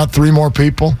 that got 3 more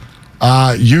people.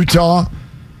 Utah,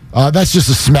 that's just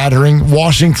a smattering.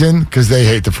 Washington, because they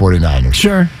hate the 49ers.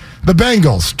 Sure. The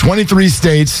Bengals, 23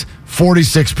 states,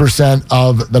 46%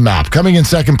 of the map. Coming in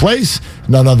second place,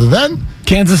 none other than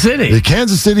Kansas City. The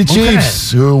Kansas City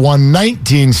Chiefs, who won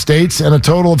 19 states and a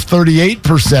total of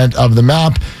 38% of the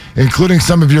map, including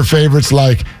some of your favorites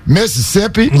like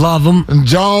Mississippi. Love them. And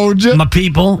Georgia. My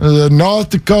people. North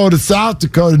Dakota, South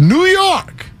Dakota, New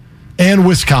York, and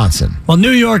Wisconsin. Well,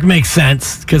 New York makes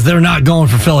sense because they're not going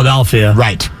for Philadelphia.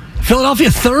 Right. Philadelphia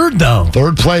third, though.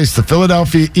 Third place, the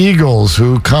Philadelphia Eagles,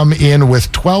 who come in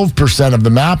with 12% of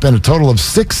the map and a total of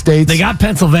 6 states. They got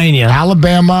Pennsylvania.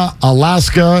 Alabama,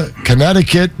 Alaska,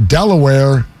 Connecticut,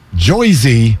 Delaware,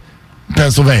 Jersey,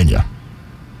 Pennsylvania.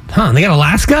 Huh, they got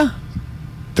Alaska?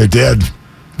 They did.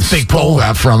 Big Stole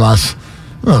that from us.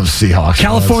 Oh, Seahawks.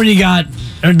 California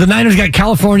the Niners got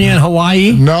California and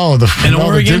Hawaii. No, Oregon?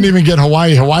 They didn't even get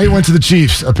Hawaii. Hawaii went to the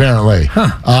Chiefs, apparently.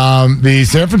 The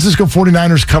San Francisco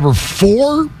 49ers cover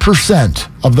 4%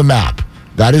 of the map.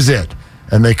 That is it.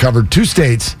 And they covered 2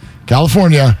 states,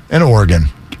 California and Oregon.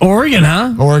 Oregon,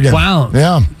 huh? Oregon. Wow.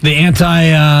 Yeah. The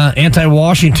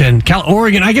anti-Washington.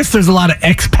 Oregon, I guess there's a lot of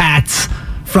expats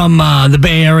from the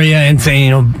Bay Area and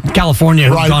saying, California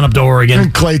who've gone up to Oregon.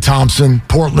 And Klay Thompson,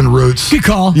 Portland roots. Good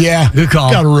call. Yeah. Good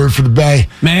call. Got to root for the Bay.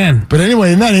 Man. But anyway,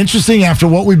 isn't that interesting after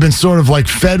what we've been sort of like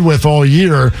fed with all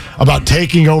year about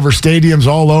taking over stadiums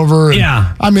all over? And,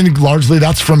 yeah. I mean, largely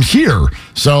that's from here.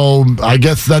 So I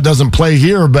guess that doesn't play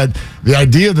here, but the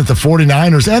idea that the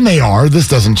 49ers, and they are, this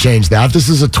doesn't change that. This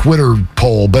is a Twitter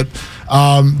poll, but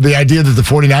the idea that the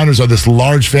 49ers are this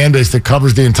large fan base that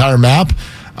covers the entire map,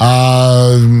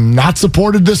 not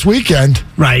supported this weekend.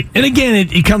 Right. And again,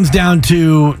 it comes down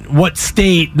to what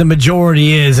state the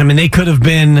majority is. I mean, they could have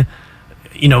been,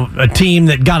 a team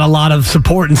that got a lot of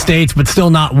support in states, but still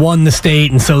not won the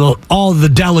state. And so all the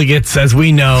delegates, as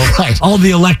we know, all the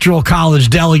electoral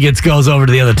college delegates goes over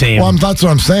to the other team. Well, that's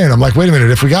what I'm saying. I'm like, wait a minute.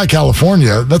 If we got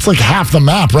California, that's like half the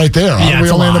map right there. Yeah,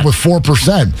 we only end up with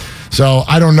 4%. So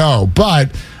I don't know.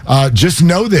 But just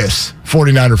know this,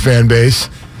 49er fan base.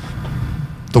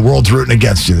 The world's rooting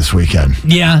against you this weekend.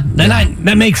 Yeah,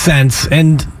 that makes sense.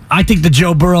 And I think the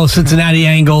Joe Burrow Cincinnati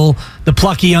angle, the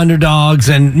plucky underdogs,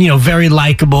 and very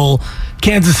likable.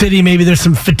 Kansas City, maybe there's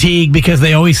some fatigue because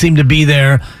they always seem to be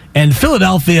there. And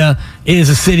Philadelphia is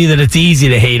a city that it's easy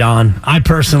to hate on. I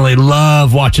personally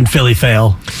love watching Philly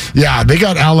fail. Yeah, they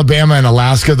got Alabama and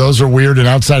Alaska. Those are weird. And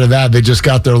outside of that, they just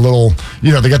got their little,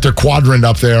 they got their quadrant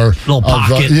up there. Little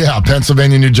pocket.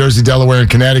 Pennsylvania, New Jersey, Delaware, and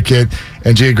Connecticut.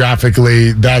 And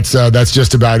geographically, that's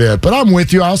just about it. But I'm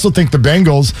with you. I also think the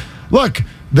Bengals, look,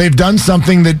 they've done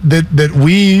something that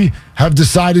we have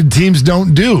decided teams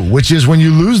don't do, which is when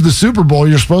you lose the Super Bowl,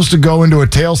 you're supposed to go into a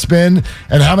tailspin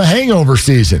and have a hangover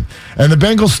season. And the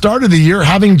Bengals started the year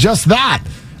having just that.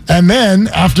 And then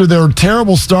after their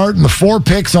terrible start and the 4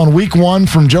 picks on week 1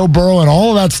 from Joe Burrow and all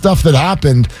of that stuff that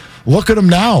happened, look at them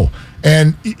now.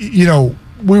 And,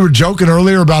 we were joking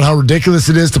earlier about how ridiculous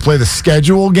it is to play the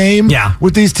schedule game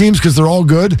with these teams because they're all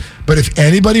good. But if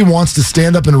anybody wants to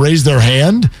stand up and raise their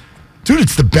hand, dude,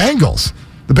 it's the Bengals.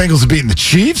 The Bengals have beaten the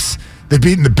Chiefs. They've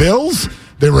beaten the Bills.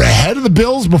 They were ahead of the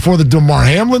Bills before the Damar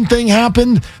Hamlin thing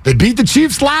happened. They beat the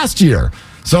Chiefs last year.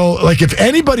 So, like, if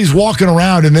anybody's walking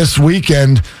around in this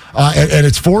weekend and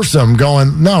it's foursome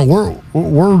going, no,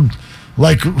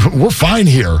 we're fine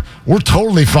here. We're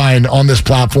totally fine on this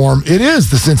platform. It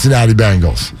is the Cincinnati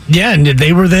Bengals. Yeah, and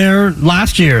they were there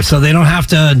last year, so they don't have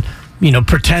to,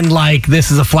 pretend like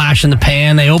this is a flash in the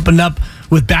pan. They opened up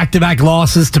with back-to-back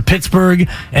losses to Pittsburgh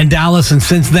and Dallas, and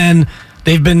since then,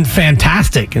 they've been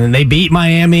fantastic. And they beat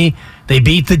Miami. They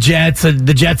beat the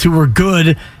Jets who were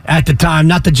good at the time,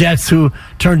 not the Jets who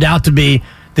turned out to be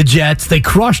the Jets. They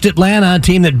crushed Atlanta, a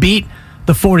team that beat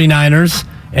the 49ers.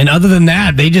 And other than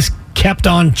that, they just kept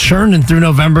on churning through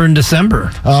November and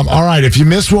December. All right, if you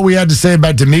missed what we had to say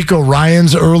about D'Amico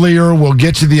Ryans earlier, we'll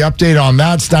get you the update on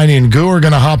that. Steiny and Goo are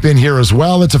going to hop in here as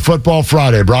well. It's a Football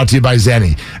Friday brought to you by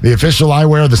Zenni, the official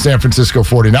eyewear of the San Francisco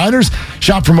 49ers.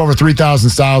 Shop from over 3,000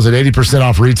 styles at 80%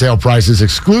 off retail prices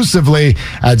exclusively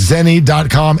at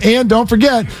Zenni.com. And don't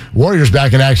forget, Warriors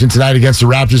back in action tonight against the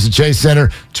Raptors at Chase Center.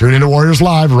 Tune into Warriors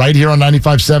Live right here on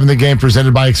 95.7 The Game,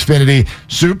 presented by Xfinity.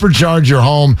 Supercharge your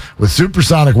home with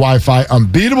supersonic Wi-Fi,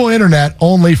 unbeatable internet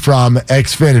only from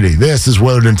Xfinity. This is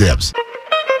Willard and Dibbs.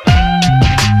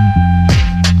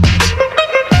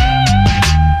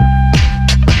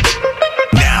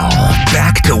 Now,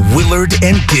 back to Willard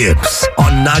and Dibbs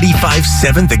on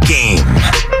 95.7 The Game.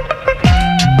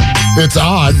 It's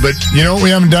odd, but you know what we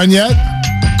haven't done yet?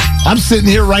 I'm sitting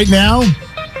here right now.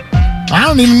 I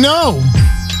don't even know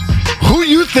who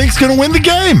you think's going to win the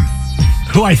game.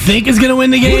 Who I think is going to win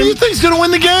the game? Who do you think's going to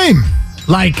win the game?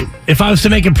 Like, if I was to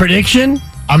make a prediction?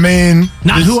 I mean...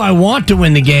 Not who I want to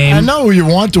win the game. I know who you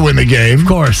want to win the game. Of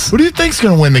course. Who do you think's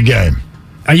going to win the game?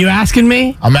 Are you asking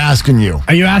me? I'm asking you.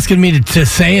 Are you asking me to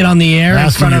say it on the air I'm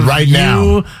in front of right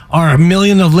now. Our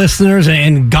million of listeners,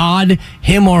 and God,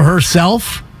 him or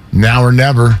herself? Now or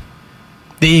never.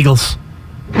 The Eagles.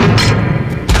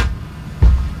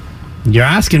 You're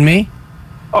asking me?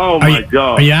 Oh, my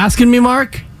God. Are you asking me,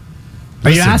 Mark?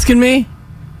 Are you asking me?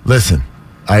 Listen,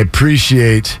 I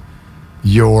appreciate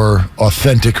your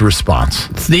authentic response.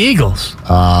 It's the Eagles.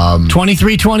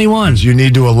 23-21. You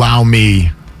need to allow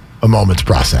me a moment to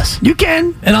process. You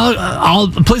can, and I'll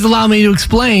please allow me to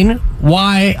explain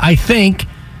why I think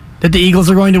that the Eagles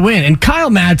are going to win. And Kyle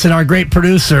Madsen, our great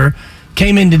producer,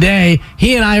 came in today.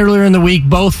 He and I earlier in the week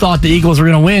both thought the Eagles were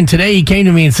going to win. Today he came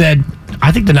to me and said,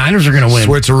 I think the Niners are going to win.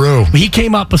 Switcheroo. He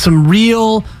came up with some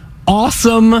real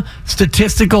awesome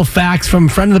statistical facts from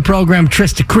friend of the program,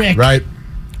 Trista Crick. Right.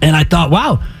 And I thought,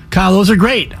 wow, Kyle, those are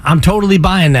great. I'm totally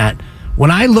buying that. When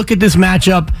I look at this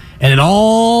matchup, and it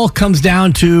all comes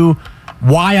down to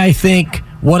why I think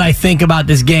what I think about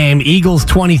this game, Eagles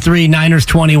 23, Niners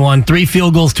 21, 3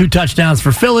 field goals, 2 touchdowns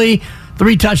for Philly,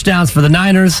 3 touchdowns for the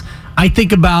Niners. I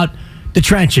think about the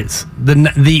trenches.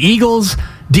 The Eagles'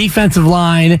 defensive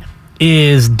line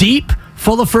is deep,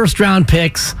 full of first-round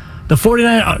picks. The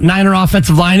 49er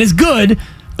offensive line is good,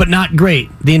 but not great.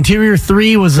 The interior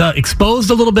 3 was exposed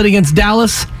a little bit against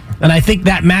Dallas, and I think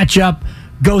that matchup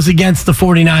goes against the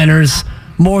 49ers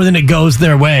more than it goes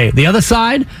their way. The other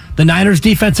side, the Niners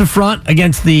defensive front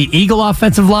against the Eagle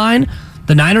offensive line.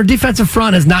 The Niner defensive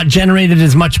front has not generated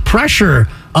as much pressure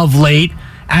of late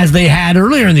as they had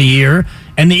earlier in the year,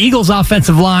 and the Eagles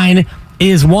offensive line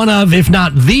is one of, if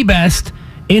not the best,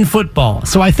 in football.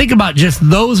 So I think about just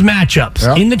those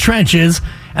matchups in the trenches,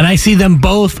 and I see them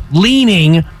both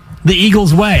leaning the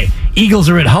Eagles' way. Eagles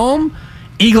are at home.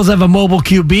 Eagles have a mobile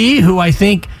QB who I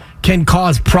think can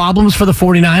cause problems for the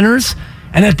 49ers.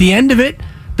 And at the end of it,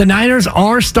 the Niners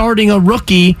are starting a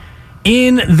rookie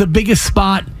in the biggest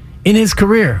spot in his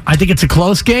career. I think it's a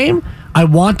close game. I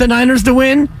want the Niners to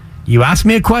win. You asked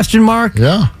me a question, Mark.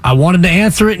 Yeah. I wanted to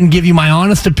answer it and give you my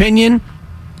honest opinion.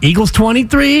 Eagles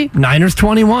 23, Niners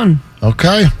 21.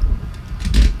 Okay.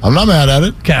 I'm not mad at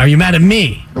it. Okay, are you mad at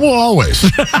me? Well, always.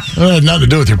 It had nothing to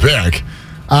do with your pick.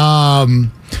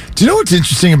 Do you know what's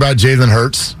interesting about Jalen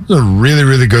Hurts? He's a really,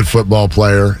 really good football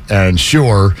player, and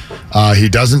sure, he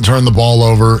doesn't turn the ball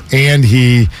over, and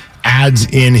he adds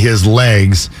in his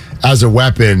legs as a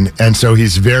weapon, and so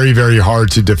he's very, very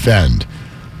hard to defend.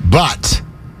 But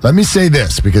let me say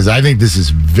this, because I think this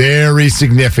is very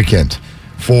significant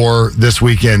for this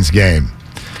weekend's game.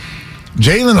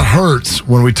 Jalen Hurts,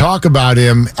 when we talk about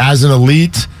him as an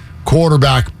elite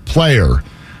quarterback player,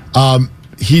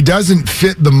 he doesn't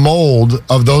fit the mold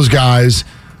of those guys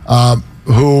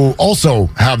who also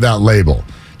have that label.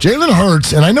 Jalen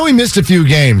Hurts, and I know he missed a few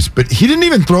games, but he didn't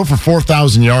even throw for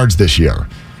 4,000 yards this year.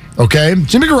 Okay?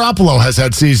 Jimmy Garoppolo has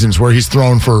had seasons where he's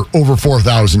thrown for over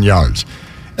 4,000 yards.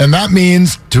 And that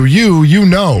means to you, you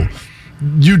know,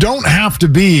 you don't have to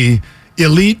be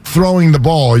elite throwing the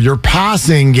ball. Your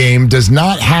passing game does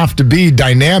not have to be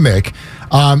dynamic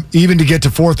even to get to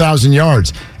 4,000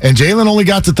 yards. And Jalen only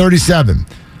got to 37.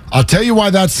 I'll tell you why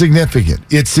that's significant.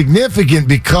 It's significant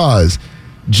because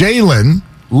Jalen,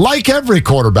 like every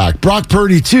quarterback, Brock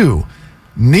Purdy too,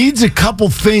 needs a couple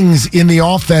things in the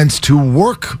offense to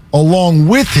work along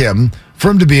with him for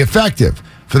him to be effective.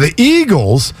 For the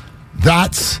Eagles,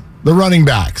 that's the running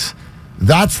backs.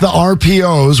 That's the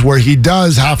RPOs where he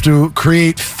does have to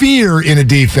create fear in a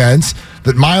defense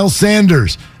that Miles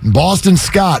Sanders and Boston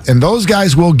Scott and those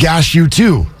guys will gash you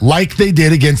too, like they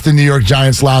did against the New York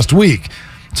Giants last week.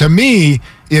 To me,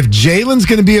 if Jalen's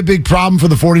going to be a big problem for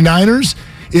the 49ers,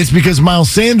 it's because Miles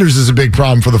Sanders is a big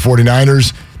problem for the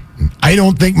 49ers. I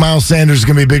don't think Miles Sanders is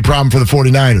going to be a big problem for the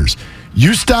 49ers.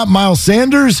 You stop Miles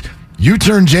Sanders, you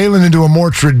turn Jalen into a more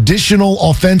traditional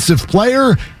offensive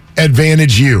player,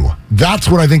 advantage you. That's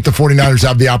what I think the 49ers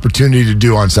have the opportunity to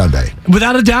do on Sunday.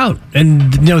 Without a doubt.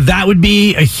 And that would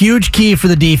be a huge key for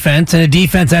the defense. And a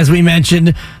defense, as we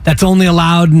mentioned, that's only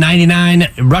allowed 99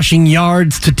 rushing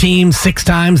yards to teams 6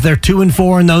 times. They're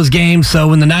 2-4 in those games. So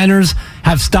when the Niners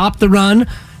have stopped the run,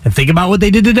 and think about what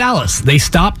they did to Dallas. They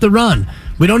stopped the run.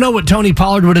 We don't know what Tony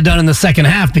Pollard would have done in the second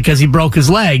half because he broke his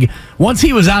leg. Once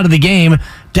he was out of the game,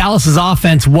 Dallas's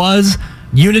offense was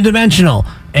unidimensional,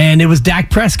 and it was Dak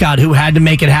Prescott who had to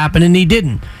make it happen, and he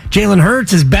didn't. Jalen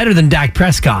Hurts is better than Dak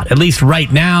Prescott, at least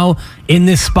right now in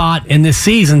this spot in this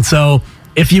season. So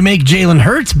if you make Jalen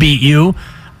Hurts beat you,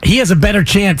 he has a better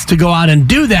chance to go out and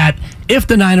do that if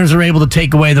the Niners are able to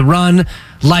take away the run.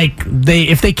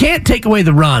 If they can't take away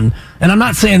the run, and I'm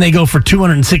not saying they go for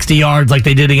 260 yards like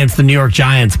they did against the New York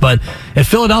Giants, but if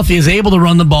Philadelphia is able to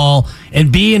run the ball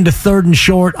and be into 3rd and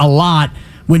short a lot,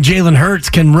 when Jalen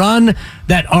Hurts can run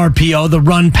that RPO, the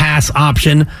run-pass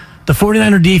option, the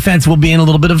 49er defense will be in a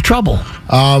little bit of trouble.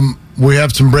 We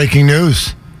have some breaking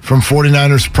news from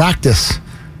 49ers practice.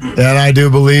 And I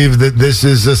do believe that this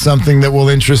is something that will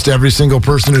interest every single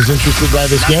person who's interested by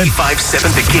this game. 95.7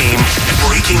 The Game,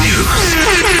 breaking news.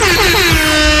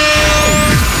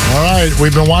 All right,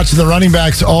 we've been watching the running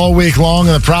backs all week long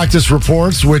in the practice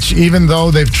reports, which even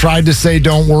though they've tried to say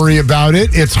don't worry about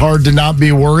it, it's hard to not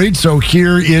be worried. So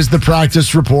here is the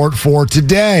practice report for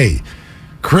today.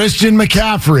 Christian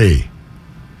McCaffrey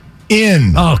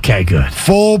in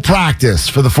full practice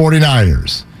for the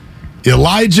 49ers.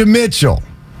 Elijah Mitchell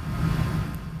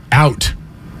out.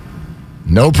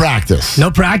 No practice. No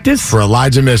practice? For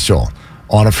Elijah Mitchell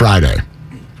on a Friday.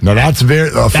 Now, that's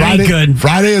Friday. Good.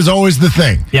 Friday is always the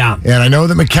thing. Yeah. And I know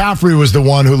that McCaffrey was the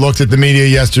one who looked at the media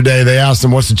yesterday. They asked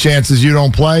him, what's the chances you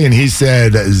don't play? And he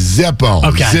said, Zippo.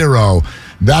 Okay. 0.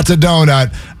 That's a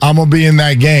donut. I'm going to be in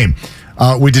that game.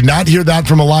 We did not hear that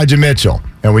from Elijah Mitchell.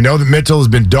 And we know that Mitchell has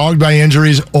been dogged by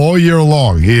injuries all year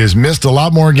long. He has missed a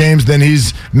lot more games than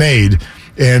he's made.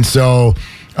 And so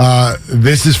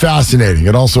this is fascinating.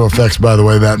 It also affects, by the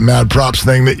way, that mad props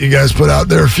thing that you guys put out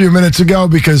there a few minutes ago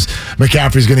because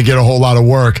McCaffrey's going to get a whole lot of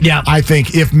work. Yeah. I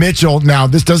think if Mitchell, now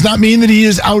this does not mean that he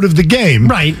is out of the game.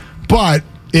 Right. But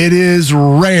it is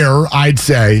rare, I'd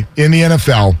say, in the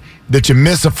NFL that you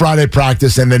miss a Friday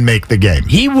practice and then make the game.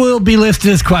 He will be listed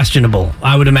as questionable,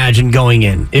 I would imagine, going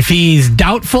in. If he's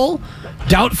doubtful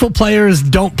players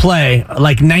don't play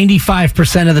like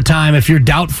 95% of the time. If you're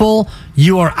doubtful,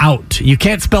 you are out. You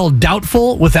can't spell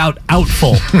doubtful without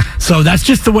outful. So that's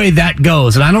just the way that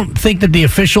goes. And I don't think that the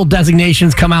official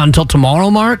designations come out until tomorrow,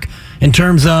 Mark, in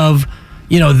terms of,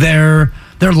 their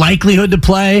likelihood to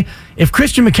play. If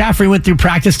Christian McCaffrey went through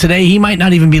practice today, he might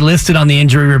not even be listed on the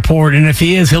injury report. And if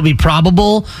he is, he'll be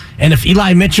probable. And if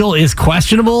Eli Mitchell is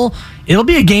questionable, it'll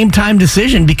be a game time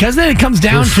decision because then it comes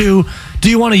down to, do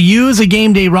you want to use a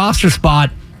game day roster spot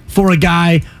for a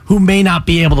guy who may not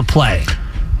be able to play?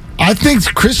 I think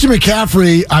Christian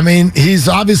McCaffrey, he's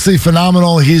obviously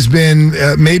phenomenal. He's been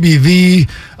maybe the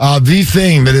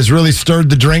thing that has really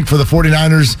stirred the drink for the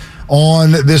 49ers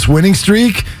on this winning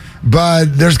streak.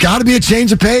 But there's got to be a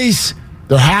change of pace.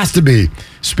 There has to be,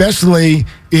 especially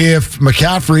if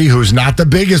McCaffrey, who's not the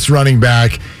biggest running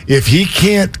back, if he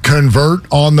can't convert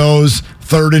on those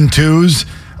 3rd and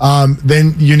 2s,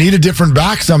 then you need a different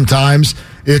back sometimes.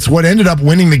 It's what ended up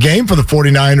winning the game for the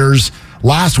 49ers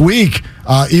last week.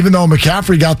 Even though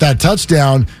McCaffrey got that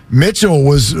touchdown, Mitchell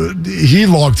he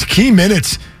logged key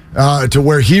minutes to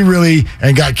where he really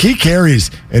and got key carries,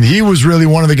 and he was really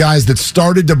one of the guys that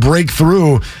started to break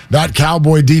through that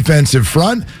Cowboy defensive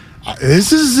front.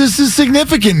 This is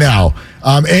significant now.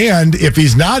 And if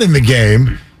he's not in the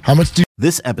game, how much do you...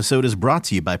 This episode is brought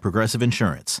to you by Progressive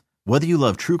Insurance. Whether you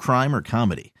love true crime or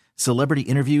comedy, celebrity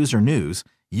interviews or news,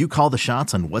 you call the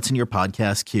shots on what's in your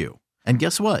podcast queue. And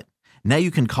guess what? Now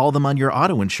you can call them on your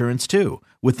auto insurance too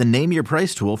with the Name Your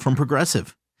Price tool from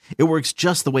Progressive. It works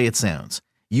just the way it sounds.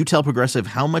 You tell Progressive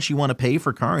how much you want to pay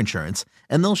for car insurance,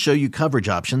 and they'll show you coverage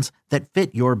options that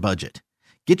fit your budget.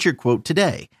 Get your quote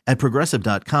today at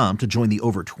Progressive.com to join the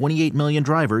over 28 million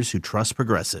drivers who trust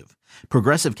Progressive.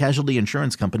 Progressive Casualty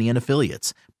Insurance Company and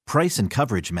Affiliates. Price and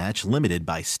coverage match limited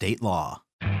by state law.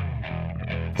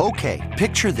 Okay,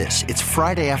 picture this. It's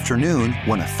Friday afternoon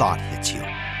when a thought hits you.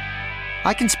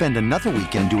 I can spend another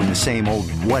weekend doing the same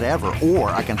old whatever,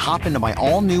 or I can hop into my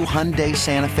all-new Hyundai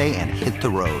Santa Fe and hit the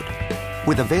road.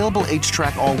 With available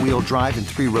H-Track all-wheel drive and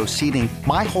 3-row seating,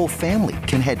 my whole family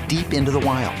can head deep into the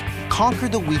wild. Conquer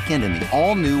the weekend in the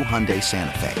all-new Hyundai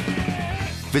Santa Fe.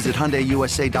 Visit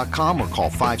HyundaiUSA.com or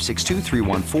call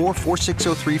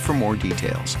 562-314-4603 for more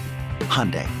details.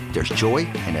 Hyundai, there's joy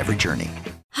in every journey.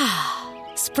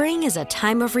 Spring is a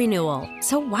time of renewal,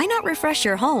 so why not refresh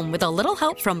your home with a little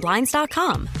help from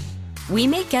Blinds.com? We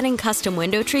make getting custom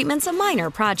window treatments a minor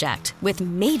project with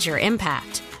major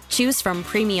impact. Choose from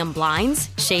premium blinds,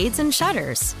 shades, and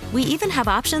shutters. We even have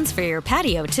options for your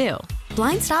patio, too.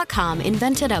 Blinds.com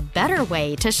invented a better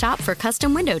way to shop for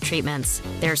custom window treatments.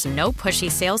 There's no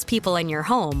pushy salespeople in your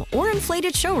home or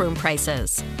inflated showroom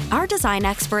prices. Our design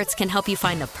experts can help you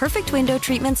find the perfect window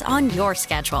treatments on your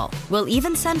schedule. We'll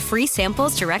even send free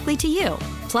samples directly to you.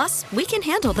 Plus, we can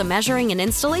handle the measuring and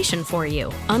installation for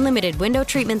you. Unlimited window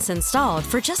treatments installed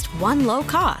for just one low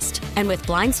cost. And with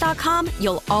Blinds.com,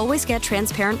 you'll always get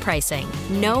transparent pricing.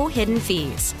 No hidden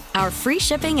fees. Our free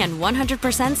shipping and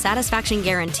 100% satisfaction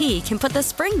guarantee can put the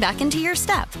spring back into your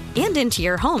step and into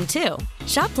your home, too.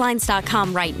 Shop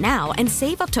Blinds.com right now and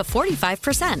save up to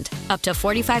 45%. Up to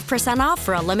 45% off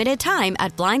for a limited time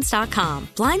at Blinds.com.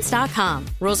 Blinds.com.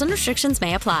 Rules and restrictions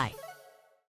may apply.